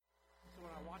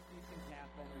these things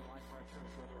happen in life of our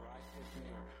church, whether we're ice fishing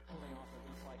or pulling off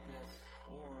events like this,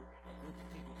 or a group of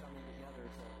people coming together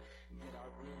to get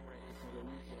our room ready for the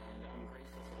weekend. I'm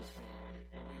grateful for this family.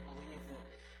 And we believe that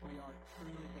we are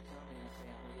truly becoming a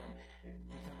family and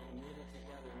becoming knitted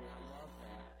together, and I love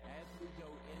that. As we go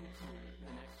into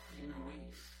the next few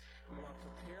weeks, we want to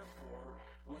prepare for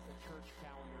what the church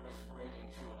calendar is bringing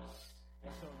to us.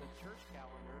 And so the church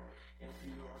calendar, if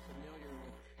you are familiar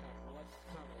with kind of what's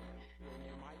coming, then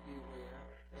you might be aware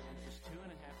that in just 2.5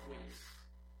 weeks,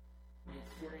 we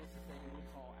experience a thing we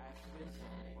call Ash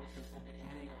Wednesday, which is the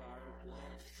beginning of our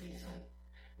Lent season.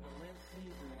 The Lent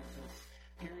season is this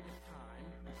period of time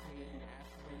between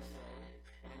Ash Wednesday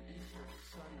and Easter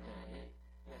Sunday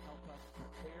that help us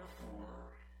prepare for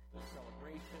the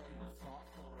celebration, the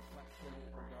thoughtful reflection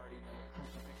regarding the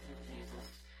crucifixion of Jesus,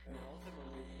 and then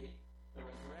ultimately the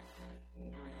resurrection.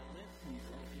 During the Lent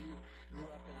season, if you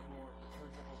grew up in a more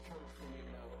liturgical church, then you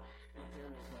know that there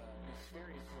is an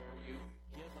experience where you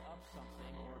give up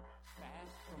something or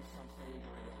fast from something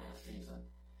during the Lent season.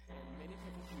 And many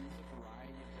people choose a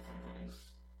variety of different things.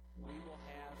 We will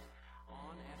have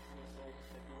on Ash Wednesday,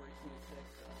 February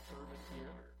 26th, a service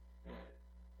here that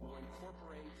will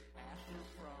incorporate ashes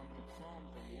from the palm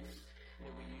leaves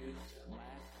that we used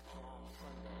last Palm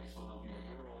Sunday. So they'll be a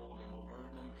year old and we'll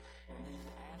burn them. And these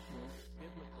ashes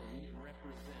biblically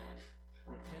represent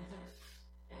repentance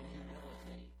and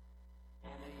humility.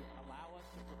 And they allow us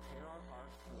to prepare our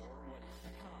hearts for what is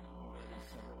to come over the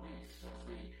next several weeks as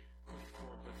we push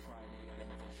toward Good Friday and then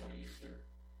eventually Easter.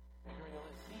 And during the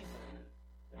Lent season,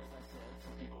 as I said,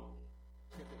 some people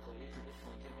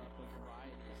traditionally give up a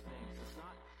variety of things. It's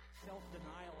not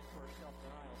self-denial for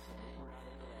self-denial's sake. We're not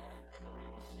into that. Nobody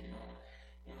wants to do that.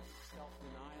 It's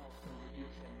self-denial so that you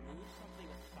can move something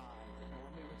aside that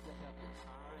normally would take up your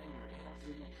time, your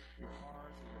energy, your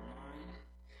heart, and your mind,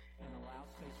 and allow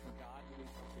space for God to do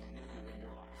something new in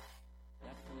your life.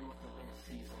 That's really what the Lent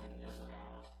season is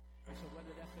about. And so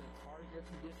whether that's been a part of your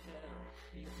tradition, or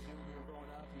you used to do when you were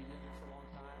growing up, and you did it for a long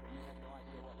time, or you had no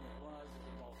idea what Lent was, and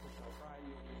it involved Fish on Friday,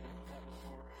 and you didn't know what that was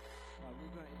for,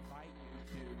 we're going to invite you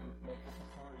to make this a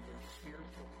part of your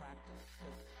spiritual practice.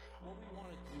 Because what we want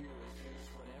to do is use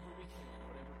whatever we can,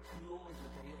 whatever tool is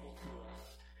available to us,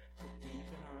 to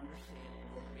deepen our understanding of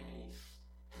what it means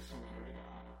to surrender to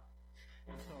God.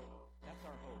 And so that's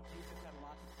our hope. Jesus had a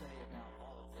lot to say about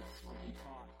all of this when he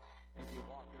taught as he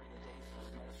walked during the days of his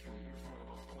ministry. Here's one of the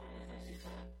most poignant things he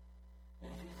said.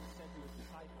 And Jesus said to his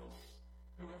disciples,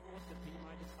 "Whoever wants to be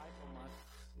my disciple must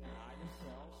deny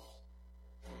themselves,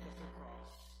 take up their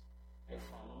cross, and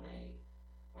follow me."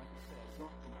 Like I said, it's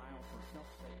not denial for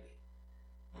self's sake.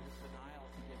 It is denial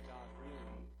to give God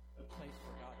room, a place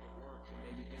for God to work and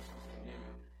maybe do something new.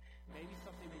 Maybe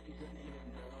something that you didn't even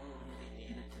know you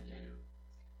needed to do.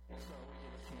 And so we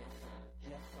get a chance to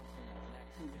get something, an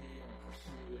activity, or a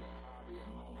pursuit, a hobby, a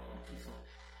moment, a piece of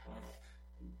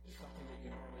something that you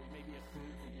normally, maybe a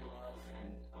food that you love,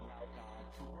 and allow God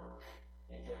to work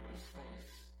and give you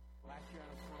space. Last year,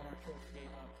 our church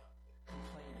gave up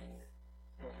complaining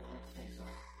during the Lent season.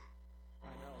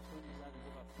 I know, some of you rather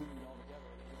give up food altogether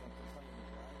than give up complaining,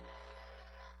 right?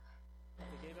 But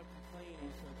they gave up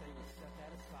complaining so that they would set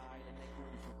that aside and make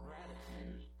room for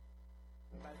gratitude.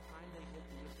 And by the time they hit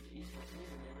the Easter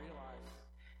season, they realized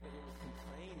that it was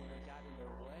complaining that got in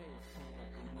their way of seeing the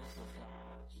goodness of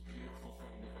God. It's a beautiful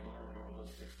thing that they learned over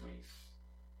those 6 weeks.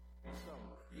 And so,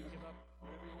 you can give up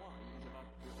whatever you want. You can give up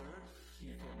desserts.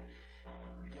 You can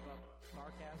give up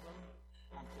sarcasm.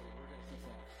 I'm kidding, we're going to keep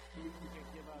that. You can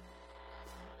give up,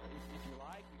 if you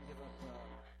like, you can give up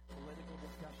political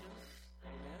discussions.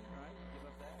 Amen, right? You give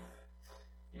up that.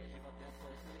 You can give up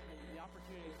Netflix. The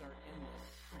opportunities are endless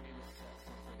for you to set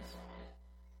something aside.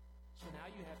 So now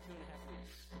you have 2.5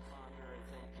 weeks to ponder and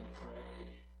think and pray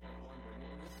and wonder.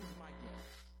 And this is my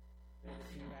gift. And if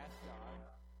you ask God,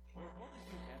 Lord, what would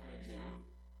you have me do?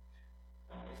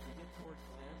 As we get towards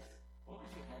Lent, what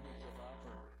would you have me give up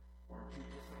or do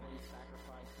differently,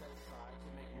 sacrifice, set aside to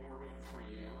make more room for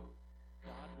you?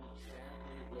 God will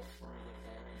gently whisper the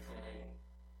very thing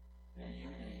that you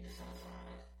need to set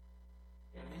aside.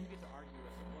 And then you get to argue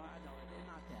with him. Well, no,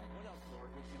 not that. What else, Lord,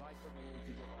 would you like for me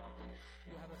to give up? And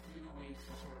you have a few weeks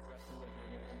to sort of wrestle with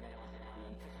him and nail it down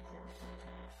and pick a course in the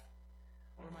path.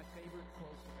 One of my favorite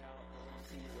quotes about the Lent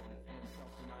season and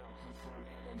self-denial comes from a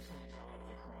man named St. John of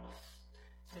the Cross.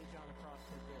 St. John of the Cross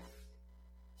said this: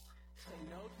 "Say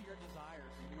no to your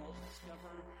desires, and you will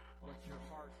discover what your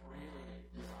heart really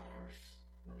desires."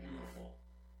 Beautiful.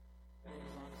 And he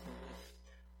goes on to say this: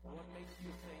 "What makes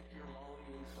you think your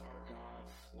longings are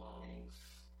God's longings?"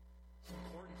 It's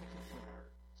important to consider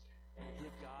and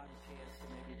give God a chance to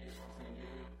maybe do something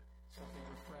new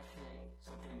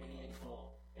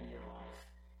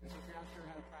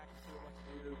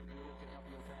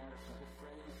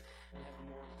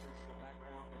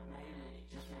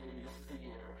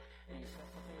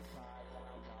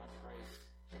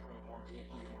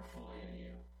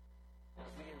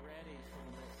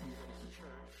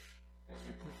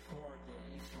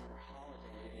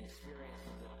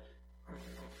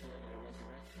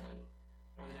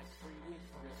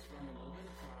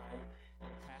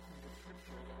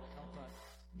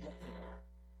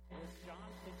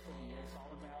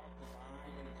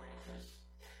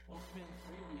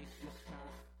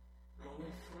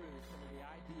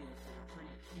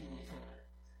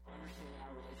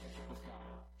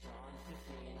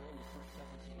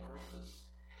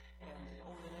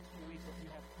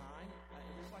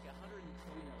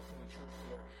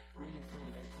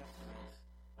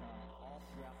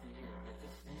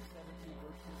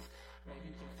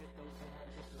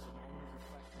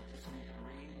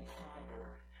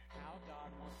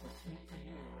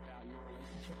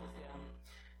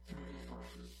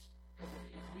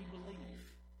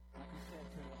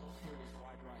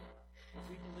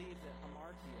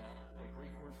hamartia, the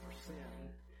Greek word for sin,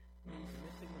 means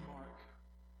missing the mark.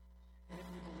 And if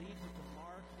we believe that the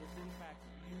mark is in fact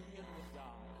union with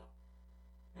God,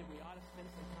 then we ought to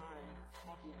spend some time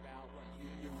talking about what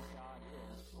union with God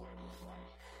is, what it looks like.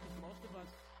 Because most of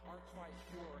us aren't quite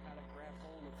sure how to grab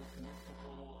hold of this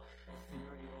mystical,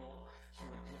 ethereal,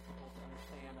 sort of difficult to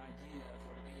understand idea of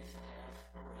what it means to have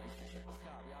a relationship with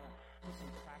God. We ought to put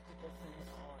some practical things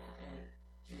on it. And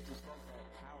Jesus does that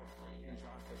powerfully in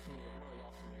John 15 and really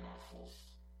all through the Gospels.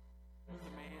 There was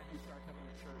a man who started coming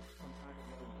to church some time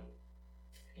ago.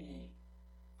 He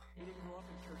didn't grow up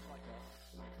in church like us,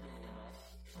 like many of us,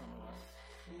 some of us.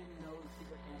 He didn't know the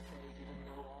secret handshake. He didn't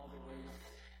know all the ways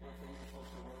that things are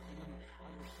supposed to work. He didn't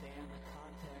understand the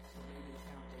context or maybe the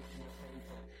foundation of faith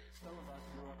that some of us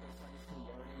grew up in Sunday school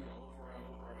learning over and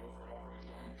over and over and over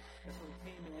again. And so he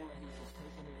came in and he was just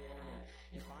taking it in, and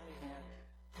he finally had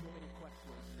too many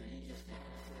questions that he just had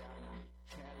to sit down and we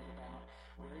chatted about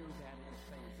where he was at in his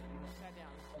faith. And when he sat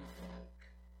down, this is what he said.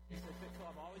 He said, Phil,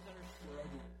 I've always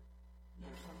understood that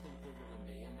there's something bigger than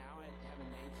me, and now I have a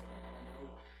name for that. I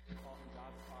know he calls him God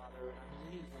the Father, and I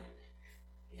believe that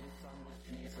his Son was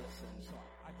Jesus, and so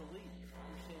I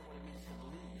understand what it means to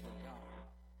believe in God.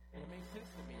 And it makes sense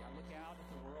to me. I look out at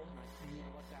the world and I see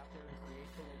what's out there in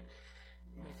creation, and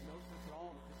it makes no sense at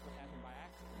all that this would happen by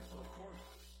accident. So of course,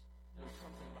 there's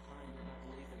something behind it, and I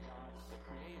believe that God is the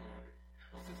creator.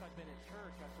 Well, since I've been at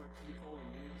church, I've heard people and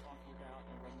you talking about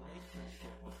a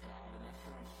relationship with God, and that's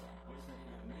where I'm stuck. What does that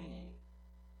even mean?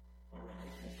 A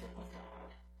relationship with God.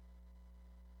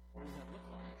 What does that look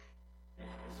like?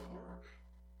 And how does it work?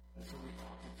 And so we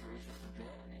talked it through just a bit,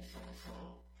 and he said, so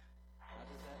how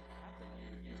does that happen?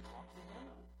 You talk to him?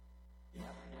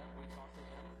 Yeah, we talk to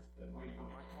him. We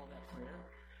might call that prayer.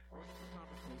 Or just a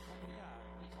conversation. Yeah,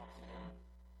 we talk to him.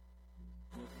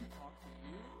 Does he talk to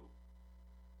you?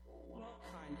 Well,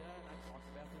 kinda, and I talked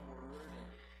about the Word, and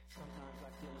sometimes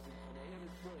I feel as inclination. And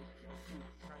it's really those two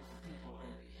kinds of people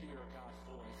that hear God's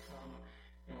voice. Some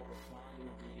respond in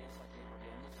obedience like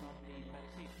Abraham, and some need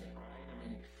meditation, right? I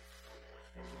mean,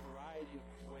 there's a variety of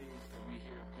ways that we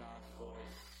hear God's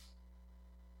voice.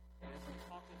 And as we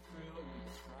talk it through and we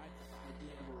describe this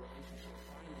idea of a relationship,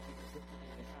 finally Jesus looked at me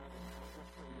and kind of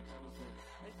frustrated and said,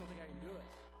 I just don't think I can do it.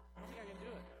 I don't think I can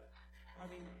do it. I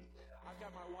mean, I've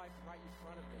got my wife right in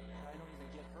front of me, and I don't even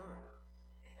get her.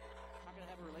 How can I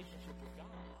have a relationship with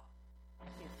God? I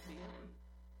can't see him.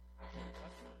 I can't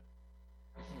touch him.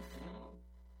 I can't feel him.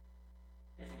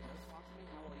 If he does talk to me,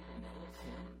 how will I even know it's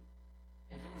him?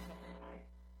 And then something like,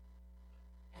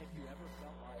 have you ever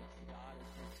felt like God is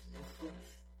just distant?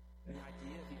 The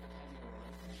idea of even having a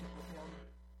relationship with him?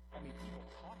 I mean, people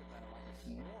talk about it like it's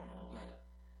normal, but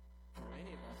for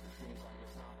many of us it seems like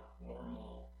it's not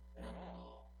normal at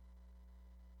all.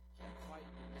 There's quite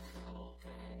a mystical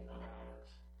thing about it.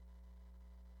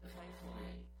 But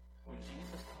thankfully, when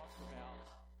Jesus talks about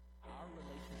our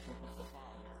relationship with the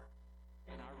Father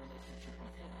and our relationship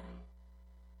with him,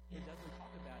 he doesn't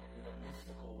talk about it in a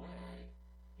mystical way.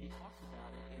 He talks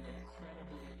about it in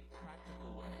incredibly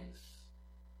practical ways.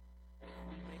 And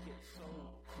we make it so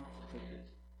complicated,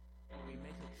 and we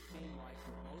make it seem like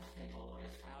for most people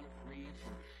it's out of reach,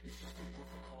 or it's just too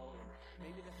difficult, or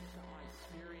maybe that's just not my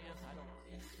experience. I don't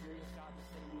experience God the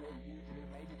same way you do.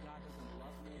 Maybe God doesn't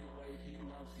love me the way he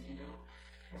loves you.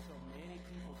 And so many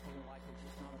people feel like they're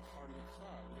just not a part of the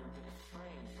club. They're a bit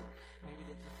estranged, or maybe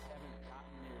they just haven't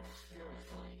gotten there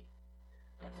spiritually.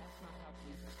 But that's not how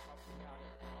Jesus talks about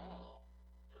it at all.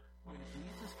 When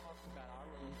Jesus talks about our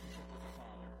relationship with the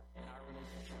Father and our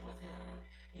relationship with him,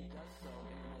 he does so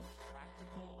in the most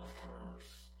practical of terms.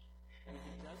 And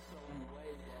he does so in a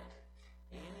way that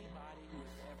anybody who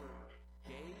has ever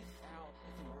gazed out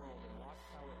at the world and watched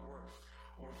how it works,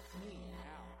 or seen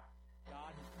how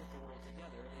God has put the world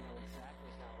together, they know exactly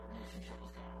how a relationship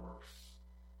with God works.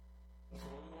 And so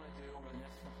what we want to do over the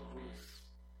next couple of weeks,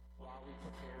 while we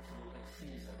prepare for the next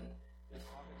season, is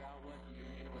talk about what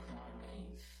union with God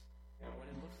means, and what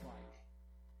it looks like,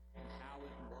 and how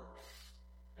it works,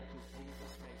 because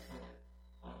Jesus makes it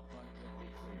abundantly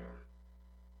clear.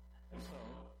 And so,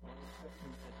 one of the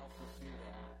scriptures that helps us do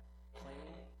that,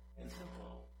 plain and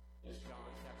simple, is John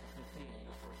chapter 15,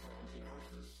 the first 17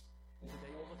 verses. And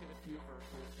today we'll look at a few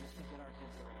verses just to get our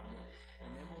heads around it, and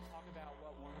then we'll talk about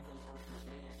what one of those verses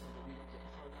means so that we don't get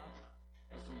hung up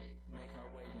as we make our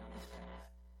way down this path.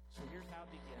 So here's how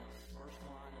it begins. Verse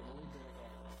 1, a little bit of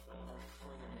a verse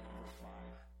further down, verse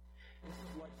 5. This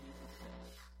is what Jesus says.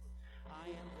 I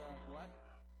am the what?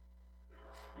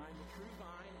 I am the true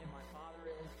vine, and my Father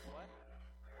is what?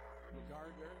 The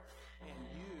gardener. And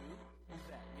you, who's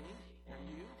that? Me? And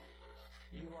you?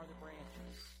 You are the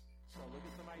branches. So look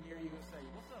at somebody near you and say,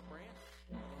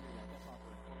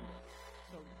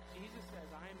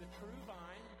 true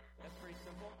vine. That's very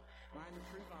simple. I am the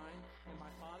true vine, and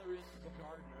my Father is the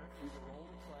gardener. He's a role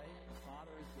to play. The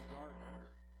Father is the gardener.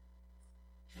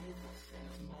 Jesus, in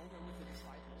this moment with the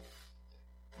disciples,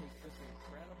 takes this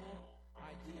incredible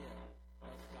idea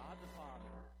of God the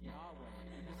Father, Yahweh,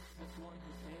 and this one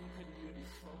whose name couldn't even be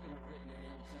spoken or written in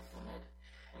the Old Testament,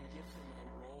 and gives him a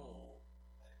role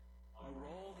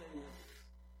that is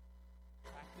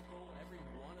practical. Every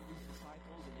one of these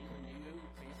disciples, and even you,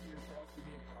 fancy yourself to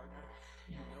be a gardener.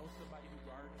 You know somebody who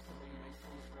gardens, somebody who makes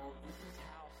things grow. This is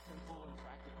how simple and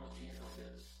practical Jesus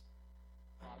is.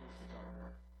 Father's the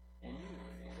gardener. And you,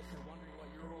 if you're wondering what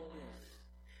your role is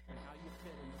and how you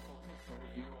fit in this whole picture,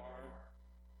 you are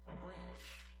a branch.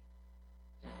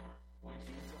 Now, when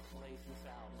Jesus lays this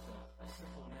out as a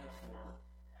simple metaphor,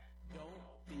 don't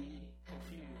be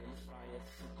confused by its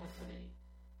simplicity.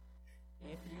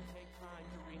 If you take time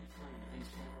to read through these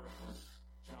few verses,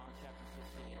 John chapter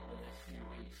 15, over the next few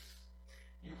weeks,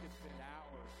 you could spend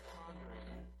hours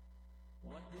pondering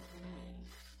what this means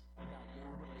about your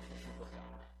relationship with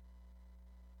God.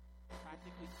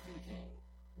 Practically speaking,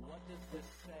 what does this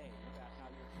say about how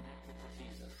you're connected to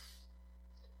Jesus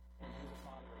and who the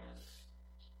Father is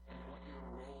and what your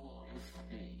role is to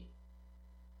be?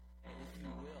 And if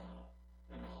you will,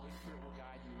 then the Holy Spirit will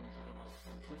guide you into the most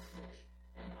simplistic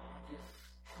and obvious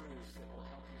truths that will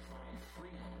help you find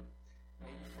freedom,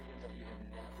 maybe freedom that you have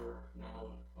never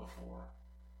known before.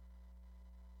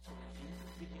 So when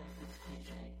Jesus begins this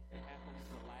teaching, it happens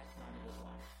the last night of his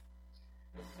life.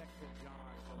 This section of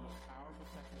John is one of the most powerful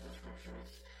sections of Scripture.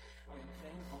 It's when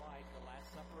things like the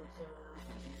Last Supper occurs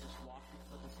and Jesus washes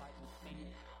the disciples'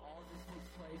 feet. All of this takes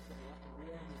place in the upper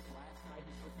room. This last night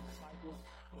he's with the disciples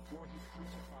before he's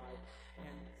crucified.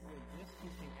 And when this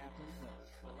teaching happens,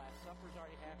 the Last Supper's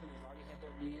already happened. They've already had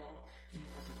their meal.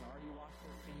 Jesus has already washed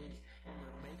their feet. And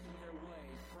they're making their way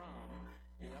from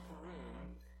the upper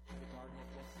room to the Garden of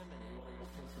Gethsemane, where they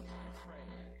will spend some time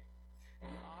praying.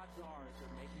 And odds are, as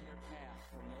they're making their path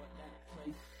from that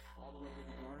place all the way to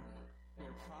the garden,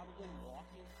 they're probably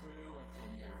walking through a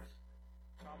vineyard.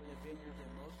 Probably a vineyard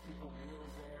that most people knew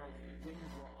was there.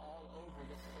 Vineyards were all over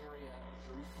this area of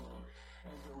Jerusalem.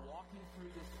 As they're walking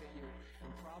through this vineyard, and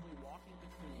probably walking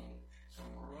between some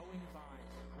growing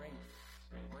vines of grapes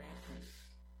and branches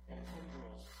and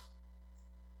tendrils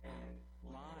and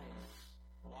wires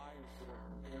that are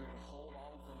there to hold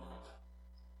all of them up.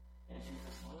 And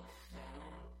Jesus looks down,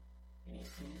 and he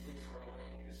sees these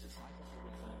growing. His disciples are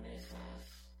with him, and he says,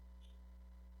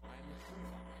 I am the true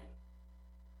vine,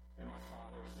 and my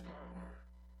Father is the gardener.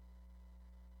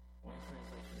 One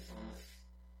translation says,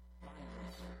 vine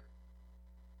dresser,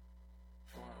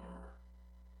 farmer.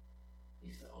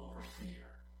 He's the overseer.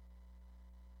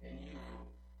 And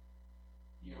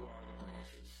you are the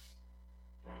branches.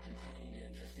 Contained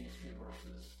in just these few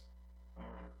verses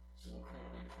are some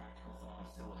incredibly practical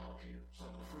thoughts that will help you. So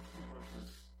the first two verses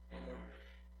and the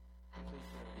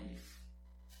completion of these.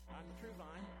 I'm the true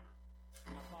vine.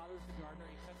 My Father is the gardener.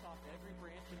 He cuts off every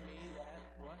branch in me that,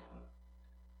 what?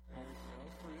 Has no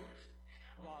fruit.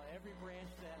 While every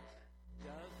branch that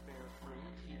does bear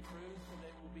fruit, he prunes so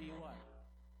that it will be what?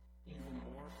 Even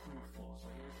more fruitful. So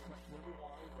here's question number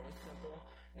one, very simple.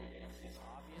 It's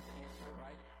obvious answer,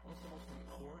 right? What's the most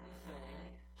important thing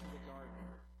to the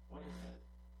gardener? What is it?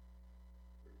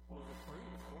 Well, the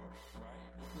fruit, of course, right?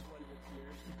 This is what it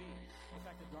appears to be. In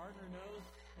fact, the gardener knows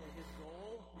that his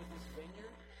goal with this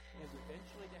vineyard is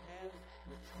eventually to have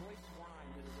the choice wine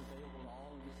that is available to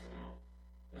all of Israel.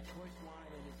 The choice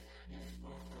wine that is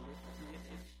most delicious.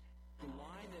 It's the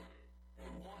wine that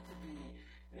they want to be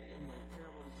in the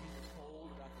parable that Jesus told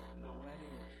about the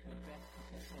wedding, the best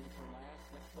is saved for last.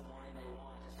 That's the wine they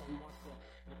want. So he wants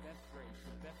the best grapes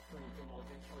that will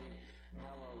eventually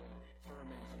mellow and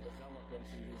ferment and develop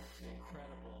into this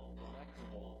incredible,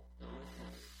 delectable,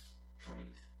 delicious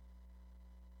treat.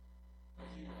 But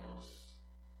he knows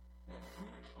that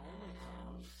fruit only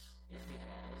comes if he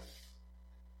has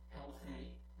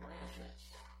healthy branches.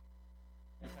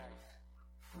 In fact,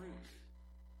 fruit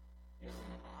is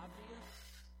an obvious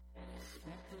and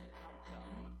expected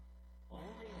outcome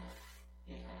only if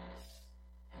he has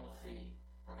healthy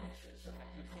branches. In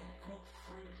fact, you can't cook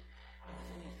fruit out of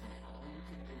anything. All you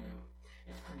can do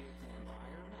is create the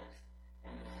environment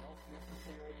and the health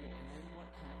necessary, and then what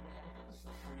happens?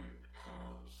 The fruit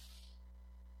comes.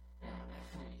 Now,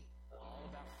 next week, all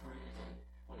about fruit and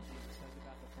what Jesus says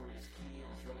about the fruit is key and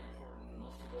it's really important.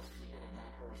 Most of us, we get it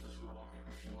backwards as we walk the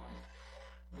Christian life.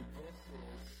 But this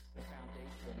is the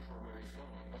foundation for where he's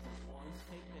going. But there's one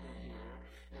statement in here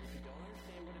that if you don't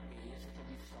understand what it means, it can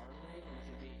be startling, and it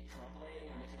can be troubling,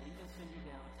 and it can even send you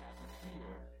down a path of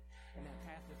fear. And that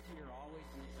passive fear always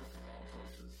leads us to bad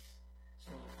places.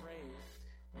 So the phrase,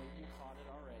 maybe you caught it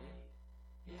already,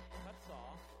 it cuts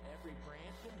off every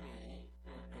branch in me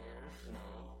that bears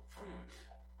no fruit.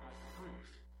 Fruit.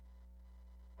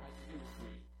 How do you do with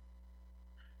fruit?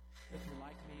 If you're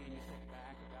like me and you think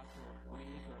back about your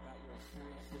week or about your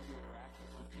experiences, your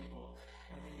interactions with people,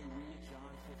 and then you read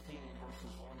John 15,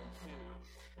 verses 1 and 2,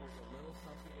 there's a little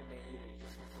something in me that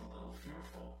just gets a little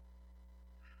fearful.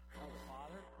 Oh, the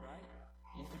Father, right?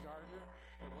 He's the gardener,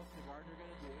 and what's the gardener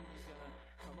going to do? He's going to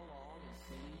come along and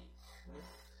see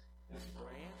this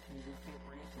branch, and he's going to see a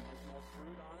branch that has no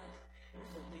fruit on it.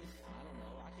 There's at least, I don't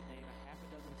know, I can name a half a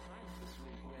dozen times this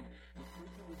week when the fruit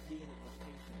that was needed was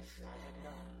patience, and I had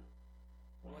none.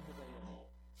 It wasn't available.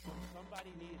 So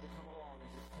somebody needed to come along and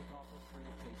just pick off the fruit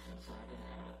of patience, and I didn't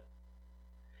have it.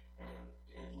 And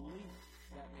at least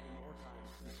that many more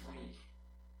times this week,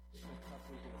 it's been a tough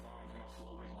week in the bond, and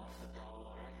also we lost a dollar.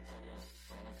 I can tell you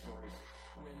sad stories.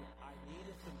 When I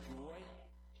needed some joy,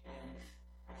 and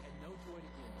I had no joy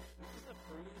to give. This is the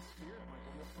fruit of the Spirit,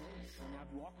 Michael, this place. I mean,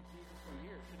 I've walked with Jesus for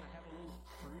years. Shouldn't I have a little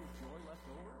fruit of joy left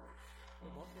over? But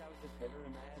mostly I was just bitter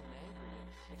and mad and angry. And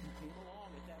if you came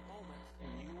along at that moment, and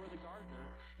you were the gardener,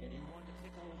 and you wanted to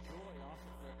take a little joy off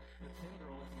of the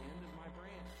tendril at the end of my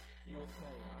branch, you would say,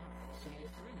 I don't see any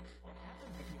fruit. What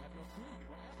happens if you have no fruit?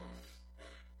 What happens?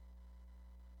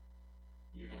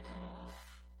 You get cut off.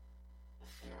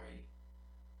 It's scary.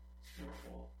 It's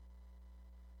fearful.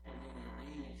 And when you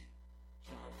read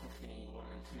John 15, 1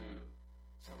 and 2,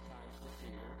 sometimes the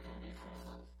fear can be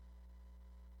present.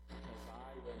 Because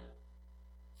I would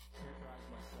characterize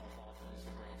myself often as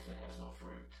a branch that has no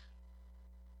fruit.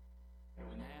 And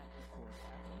when that, of course,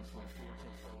 happens, when fear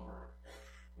takes over,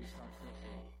 we start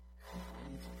thinking, I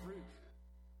need some fruit.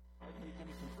 Where can you give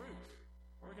me some fruit?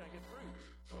 Where can I get fruit?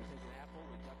 So we take an apple,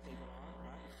 we duct tape it on,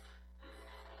 right?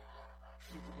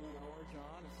 Super glue an orange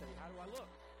on and say, how do I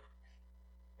look?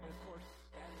 And of course,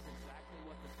 that is exactly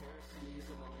what the Pharisees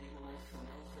and the legalists and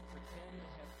those that pretend to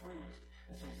have fruit,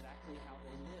 that's exactly how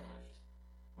they lived.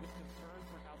 With concern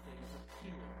for how things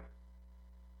appear.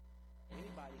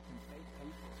 Anybody can fake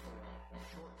patience for a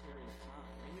short period of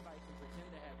time. Anybody can pretend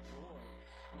to have joy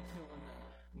until in the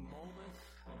moments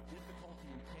of difficulty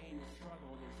and pain and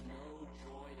struggle, there's no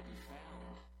joy to be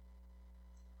found.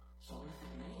 So what does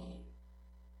it mean?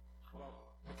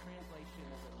 Well, the translation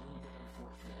is a little bit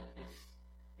unfortunate.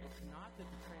 It's not that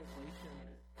the translation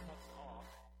cuts off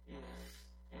is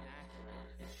inaccurate.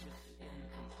 It's just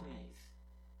incomplete.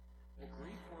 The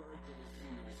Greek word that is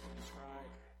used to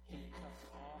describe he cuts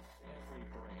off every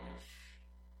branch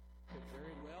could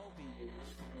very well be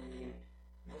used to mean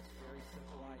this very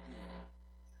simple idea.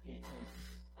 He takes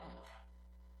up.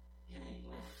 He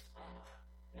lifts up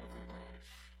every branch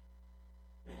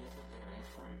that isn't bearing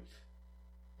fruit.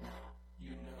 Now,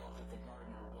 you know that the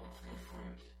gardener wants good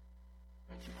fruit,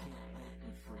 but you can't make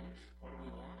good fruit. What do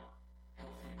we want?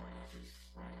 Healthy branches,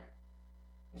 right?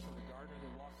 And so the gardener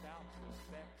that walks out to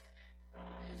inspect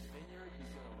his vineyard,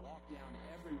 he's going to walk down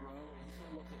every row, and he's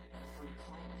going to look at every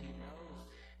plant. He knows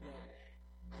that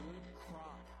good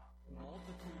crop,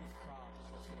 multitude of crops is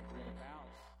what's going to bring about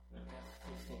the best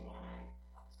tasting wine.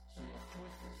 So he has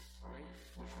choices, grapes,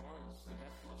 which ones, the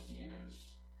best ones to use.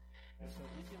 And so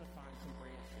he's going to find some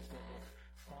branches that have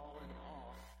fallen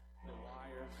off the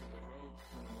wires and the ropes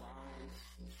and the lines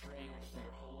and strings that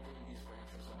are holding these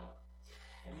branches up.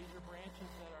 And these are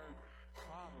branches that are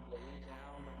probably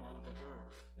down among the dirt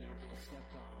that are being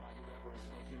stepped on by whoever is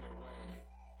making their way,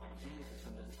 like Jesus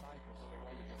and the disciples on their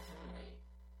way to Gethsemane.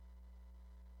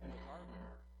 And the gardener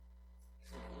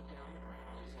is going to look down the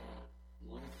ground, he's going to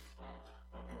lift up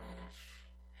a branch.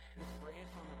 This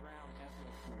branch on the ground has no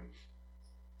fruit.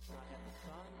 It's not had the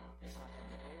sun, it's not had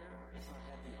the air, it's not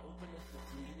had the openness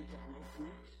that's needed to grow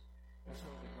fruit. And so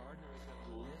the gardener is going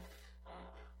to lift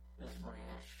up this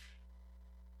branch.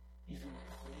 He's going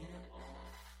to clean it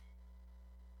off,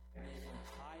 and he's going to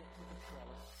tie it to the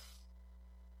trellis,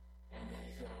 and then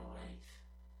he's going to wait,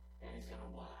 and he's going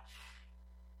to watch,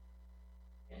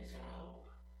 and he's going to hope,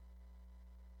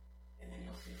 and then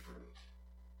he'll see fruit.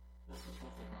 This is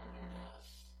what the gardener does.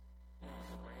 Now, if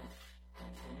the branch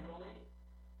continually,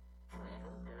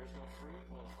 forever, bears no fruit,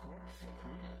 well, of course, he'll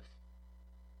prune it.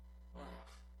 But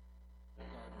the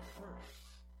gardener first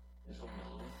is going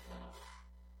to lift up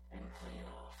and clean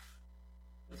off.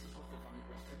 This is what the vine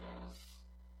dresser does.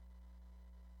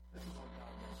 This is what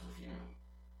God does with you.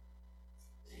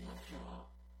 He lifts you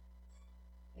up,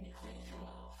 and he cleans you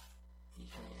off. He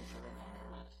changes your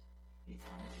environment. He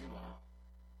ties you up,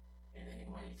 and then he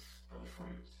waits for the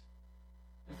fruit.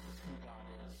 This is who God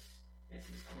is. It's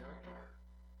his character,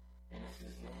 and it's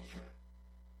his nature.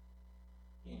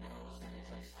 He knows that it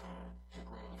takes time to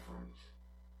grow the fruit.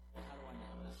 And how do I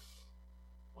know this?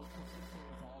 Well, it's consistent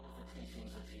with all of the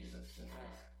teachings of Jesus. In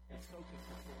fact, it's so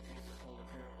consistent Jesus told a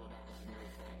parable about this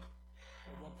very thing.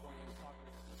 At one point, he was talking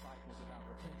to his disciples about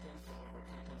repentance and what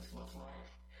repentance looks like.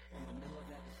 In the middle of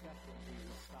that discussion,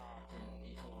 Jesus stopped and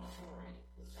he told them a story.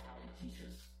 This is how he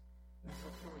teaches. This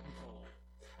is a story he told.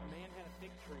 A man had a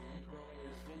fig tree growing in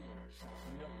his vineyard. Sounds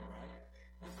familiar, right?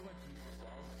 This is what Jesus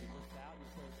does. He looks out and he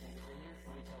says, in the vineyard,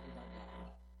 let me tell you about God.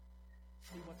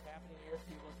 See what's happening here?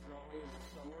 See what's growing? Is a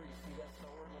sower? You see that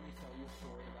sower? Let me tell you a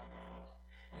story about God.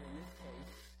 And in this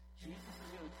case, Jesus is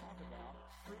going to talk about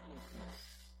fruitlessness.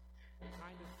 The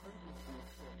kind of fruitlessness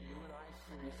that you and I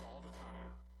experience all the time.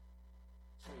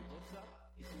 So he looks up,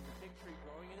 he sees a fig tree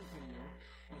growing in his vineyard,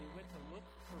 and he went to look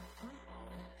for fruit on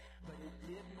it, but it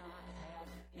did not have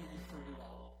any fruit at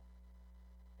all.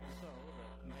 And so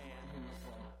the man who is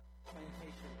a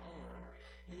plantation owner,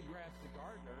 he grabs the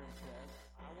gardener and says,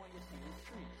 I want you to see this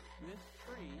tree. This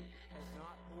tree has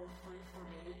not borne fruit for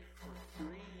me for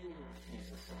 3 years,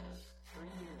 Jesus says. 3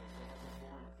 years it hasn't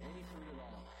borne any fruit at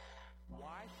all.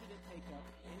 Why should it take up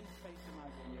any space in my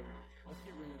vineyard? Let's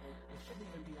get rid of it. It shouldn't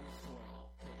even be on the soil.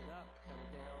 Take it up, cut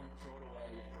it down, throw it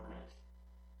away, and burn it.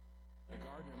 The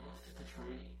gardener looks at the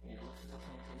tree, and he looks at the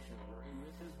plantation owner, who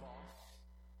is his boss,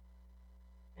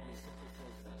 and he simply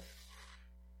says this.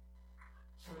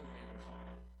 Sir, the man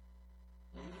replied,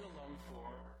 leave it alone for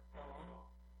how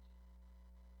long?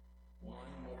 1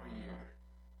 more year.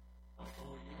 A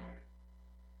full year.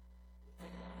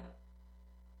 Think about it.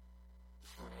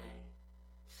 Spring,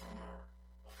 summer,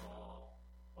 fall,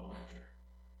 a winter.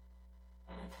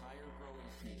 An entire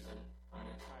growing season, an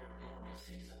entire dormant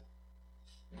season.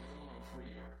 Leave it alone for a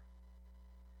year.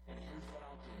 And here's what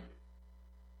I'll do.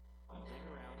 I'll dig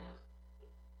around it,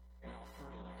 and I'll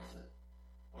fertilize it.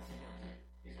 What's he going to do?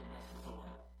 He's going to mess with the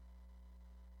what?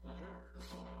 The dirt, the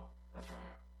soil. That's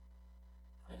right.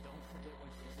 And don't forget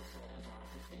what Jesus said in John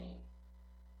 15.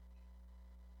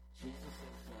 Jesus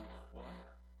is the what?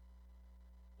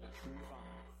 The true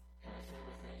vine. Can I say it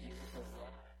with me? Jesus says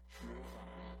what? True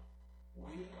vine.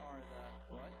 We are the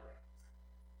what?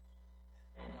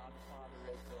 And God the Father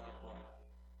is the what?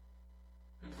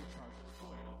 Who's in charge of the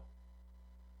soil?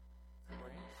 The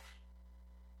branch?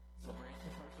 Is the branch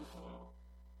in charge of the soil?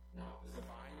 No. Is the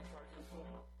vine in charge of the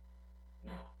soil?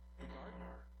 No. The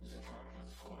gardener is in charge of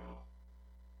the soil.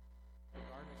 The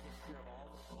gardener takes care of all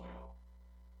the soil.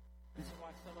 This is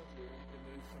why some of you have been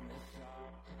moved from this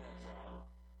job to that job,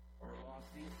 or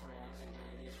lost these friends and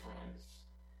gained these friends.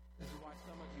 This is why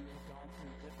some of you have gone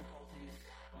through difficulties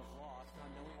of loss,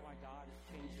 not knowing why God is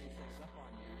changing things up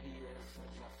on you. He is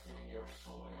adjusting your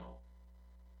soil.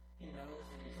 He knows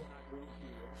that you cannot grow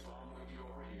here, so I'll move you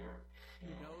over here.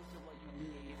 He knows that what you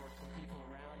need are some people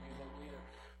around you that will either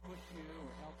push you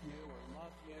or help you or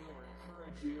love you or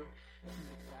encourage you. This is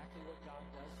exactly what God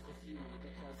does with you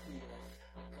because He is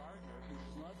a gardener who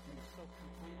loves you so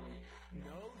completely,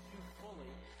 knows you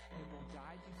fully, and will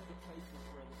guide you to the places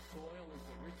where the soil is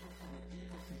the richest and the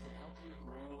deepest and can help you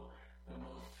grow the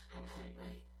most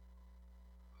completely.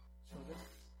 So this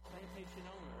plantation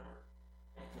owner,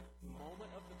 at the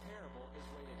moment of the parable, has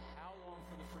waited how long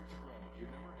for the fruit to grow? Do you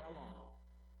remember how long?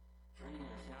 3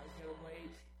 years. Now he's going to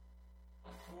wait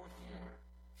a 4th year.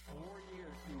 4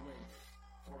 years he waits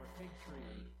for a fig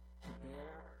tree to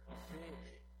bear a fig.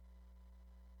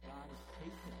 God is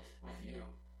patient with you.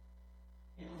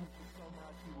 He loves you so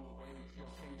much, He will wait.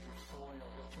 He'll change your soil.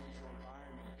 He'll change your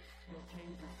environment. He'll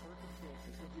change your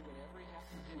circumstances. He'll do whatever He has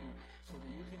to do so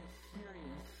that you can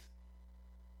experience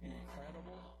an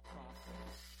incredible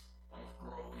process of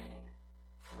growing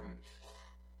fruit.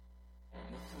 And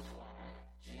this is why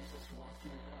Jesus wants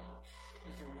you to know.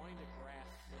 If you're wanting to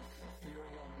grasp this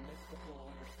ethereal, mystical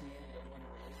understanding of what a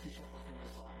relationship with Him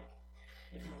is like,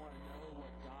 if you want to know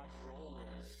what God's role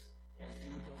is as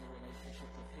you build a relationship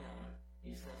with Him,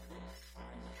 He says this,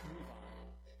 I'm the true vine,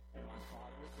 and my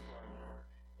Father is the gardener,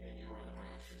 and you are the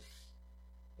branches.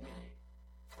 Me,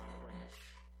 I'm a branch.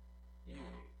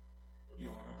 You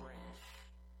are a branch.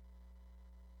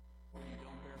 When you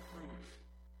don't bear fruit,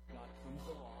 God comes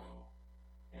along,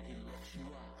 and He lifts you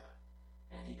up,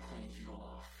 and He cleans you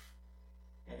off.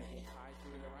 And He ties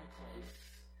you in the right place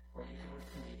where you can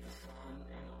receive the sun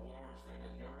and the warmth and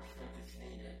the nourishment that's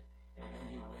needed. And then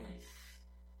He waits.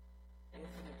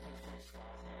 Infinite patience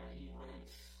God had. He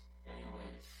waits and He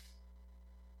waits.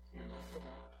 You're lifted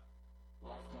up,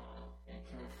 loved on, and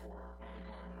cared for by the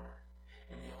gardener.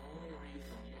 And the only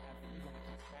reason you have even the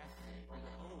capacity or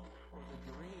the hope or the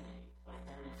dream of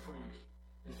bearing fruit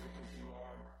is because you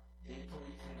are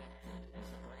deeply connected as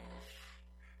a branch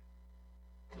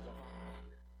to the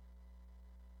vine.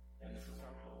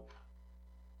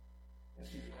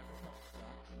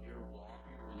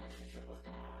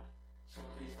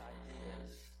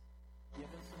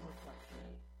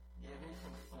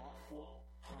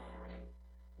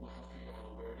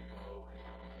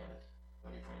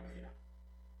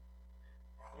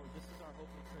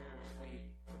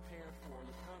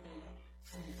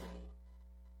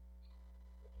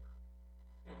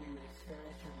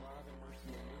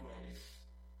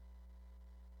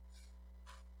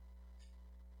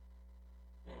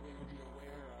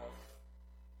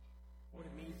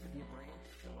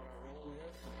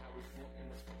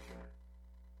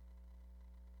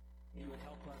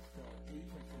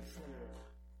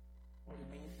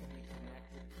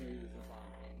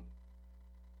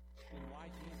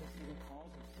 even calls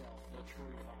himself the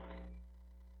true vine.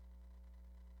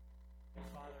 And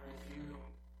Father, as you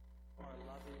are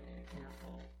loving and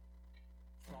careful,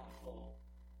 thoughtful,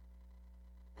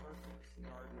 perfect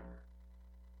gardener,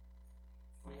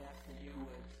 we ask that you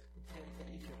would tend to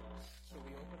each of us. So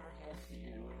we open our hands to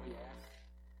you and we ask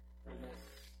for this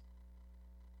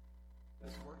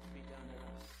work to be done in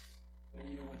us.